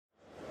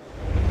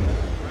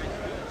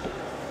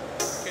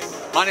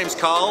My name's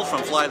Carl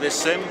from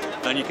FlyThisSim,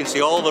 and you can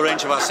see all the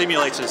range of our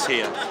simulators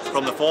here,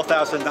 from the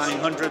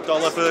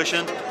 $4,900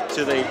 version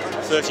to the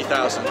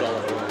 $30,000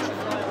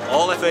 version.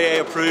 All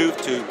FAA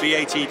approved to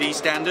BATD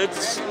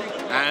standards,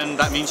 and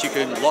that means you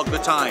can log the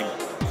time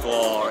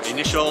for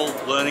initial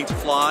learning to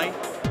fly,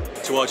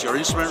 towards your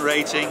instrument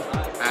rating,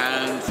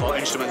 and for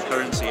instrument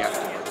currency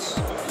afterwards.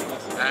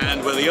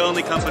 And we're the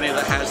only company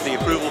that has the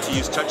approval to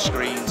use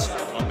touchscreens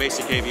on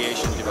basic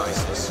aviation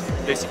devices,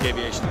 basic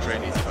aviation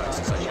training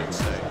devices, I should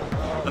say.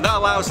 And that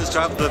allows us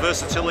to have the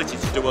versatility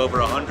to do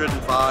over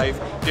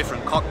 105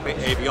 different cockpit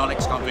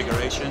avionics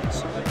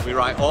configurations. We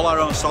write all our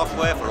own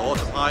software for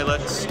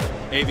autopilots,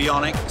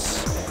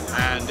 avionics,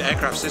 and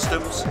aircraft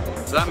systems.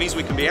 So that means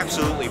we can be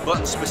absolutely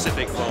button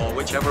specific for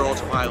whichever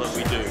autopilot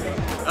we do.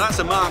 And that's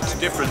a marked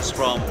difference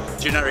from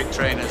generic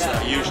trainers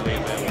that are usually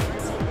available.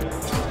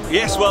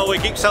 Yes, well, we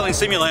keep selling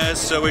simulators,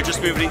 so we're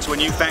just moving into a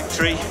new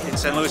factory in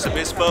San Luis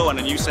Obispo and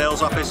a new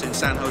sales office in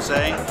San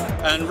Jose.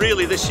 And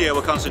really this year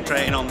we're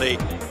concentrating on the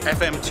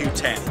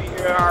FM210.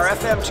 Our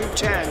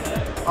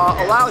FM210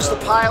 allows the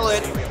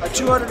pilot a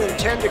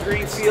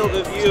 210-degree field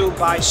of view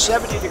by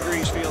 70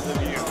 degrees field of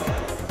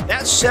view.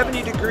 That's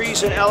 70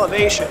 degrees in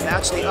elevation,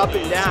 that's the up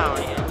and down.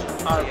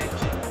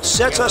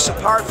 Sets us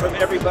apart from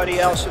everybody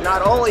else,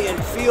 not only in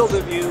field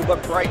of view,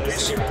 but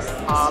brightness.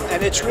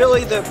 And it's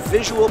really the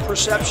visual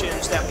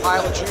perceptions that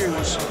pilots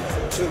use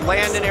to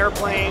land an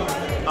airplane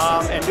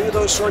and do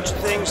those sorts of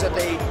things that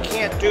they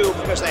can't do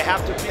because they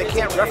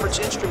can't reference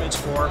instruments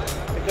for,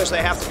 because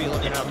they have to be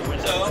looking out the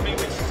window.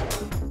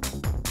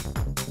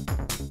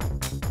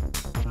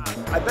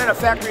 I've been a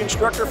factory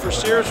instructor for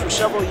Cirrus for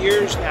several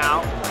years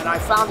now, and I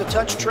found the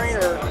touch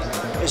trainer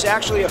is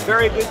actually a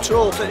very good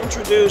tool to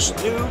introduce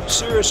new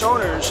Cirrus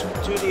owners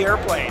to the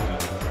airplane.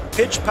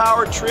 Pitch,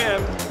 power,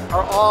 trim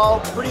are all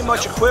pretty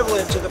much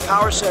equivalent to the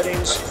power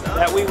settings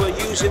that we will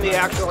use in the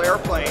actual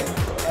airplane.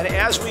 And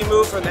as we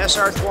move from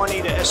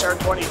SR20 to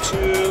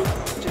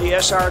SR22 to the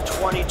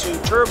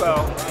SR22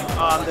 Turbo,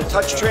 the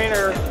touch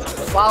trainer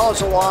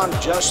follows along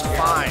just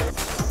fine.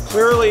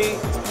 Clearly,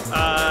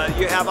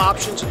 you have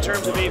options in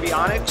terms of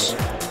avionics.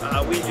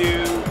 We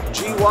do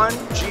G1,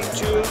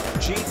 G2,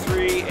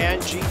 G3,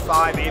 and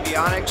G5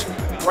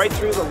 avionics, right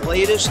through the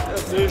latest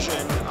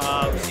version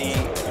of the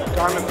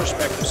Garmin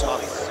Perspective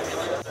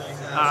software.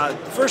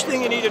 The first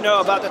thing you need to know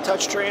about the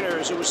touch trainer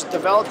is it was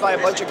developed by a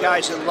bunch of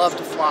guys that love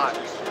to fly.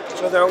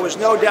 So there was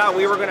no doubt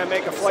we were going to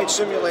make a flight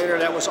simulator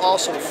that was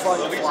also fun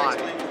to fly.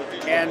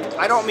 And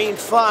I don't mean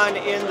fun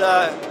in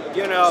the,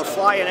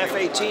 fly an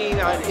F-18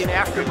 in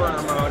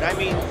afterburner mode. I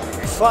mean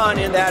fun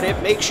in that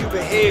it makes you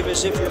behave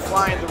as if you're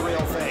flying the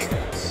real thing.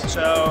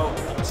 So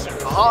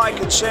all I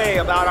can say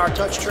about our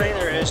touch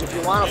trainer is if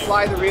you want to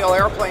fly the real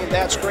airplane,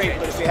 that's great,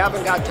 but if you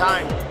haven't got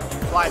time,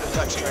 fly the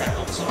touch trainer.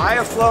 I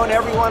have flown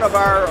every one of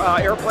our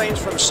airplanes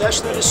from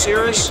Cessna to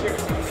Cirrus,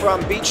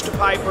 from Beech to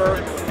Piper,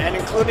 and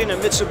including a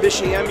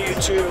Mitsubishi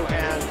MU2,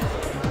 and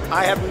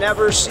I have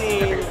never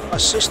seen a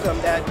system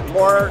that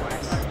more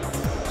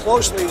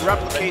closely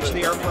replicates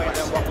the airplane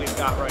than what we've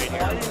got right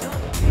here.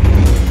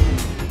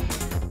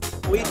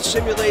 We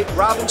simulate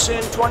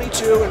Robinson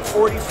 22 and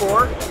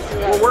 44.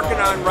 We're working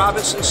on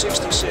Robinson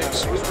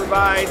 66. We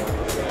provide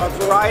a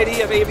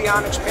variety of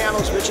avionics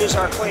panels, which is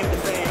our claim to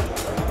fame.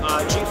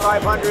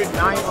 G500,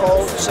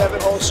 9-hole,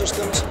 7-hole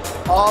systems,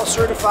 all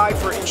certified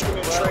for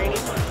instrument training.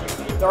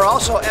 They're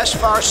also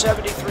SFAR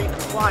 73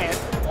 compliant,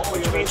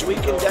 which means we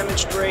can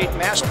demonstrate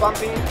mass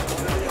bumping,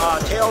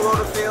 tail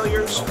rotor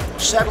failures,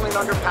 settling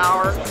under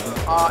power,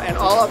 and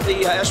all of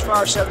the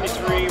SFAR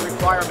 73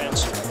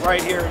 requirements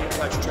right here in the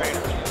touch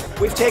trainer.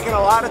 We've taken a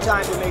lot of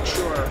time to make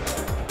sure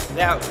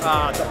that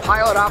the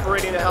pilot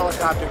operating the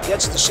helicopter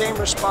gets the same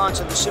response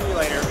in the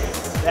simulator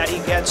that he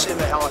gets in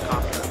the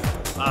helicopter.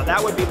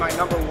 That would be my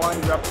number one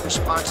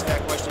response to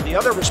that question. The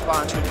other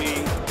response would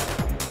be,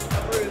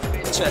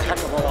 it's a heck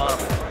of a lot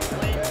of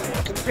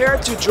fun.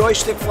 Compared to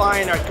joystick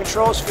flying, our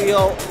controls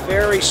feel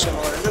very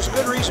similar. There's a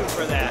good reason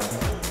for that.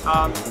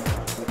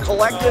 The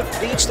collective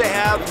needs to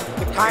have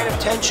the kind of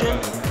tension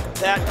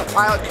that a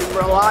pilot can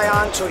rely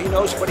on so he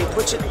knows when he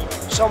puts it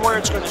somewhere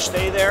it's going to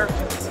stay there.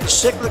 The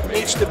cyclic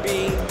needs to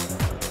be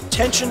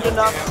tensioned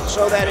enough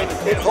so that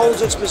it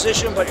holds its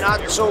position, but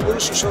not so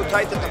loose or so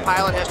tight that the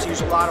pilot has to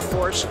use a lot of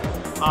force.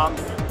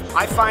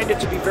 I find it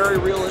to be very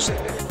realistic.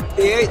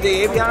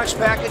 The avionics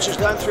package is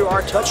done through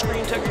our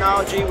touchscreen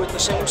technology with the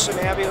same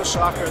Simavio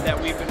software that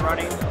we've been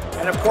running.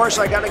 And of course,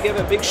 I got to give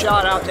a big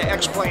shout out to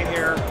X-Plane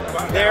here.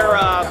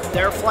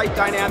 Their flight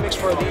dynamics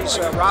for these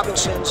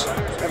Robinsons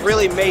have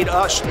really made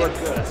us look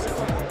good.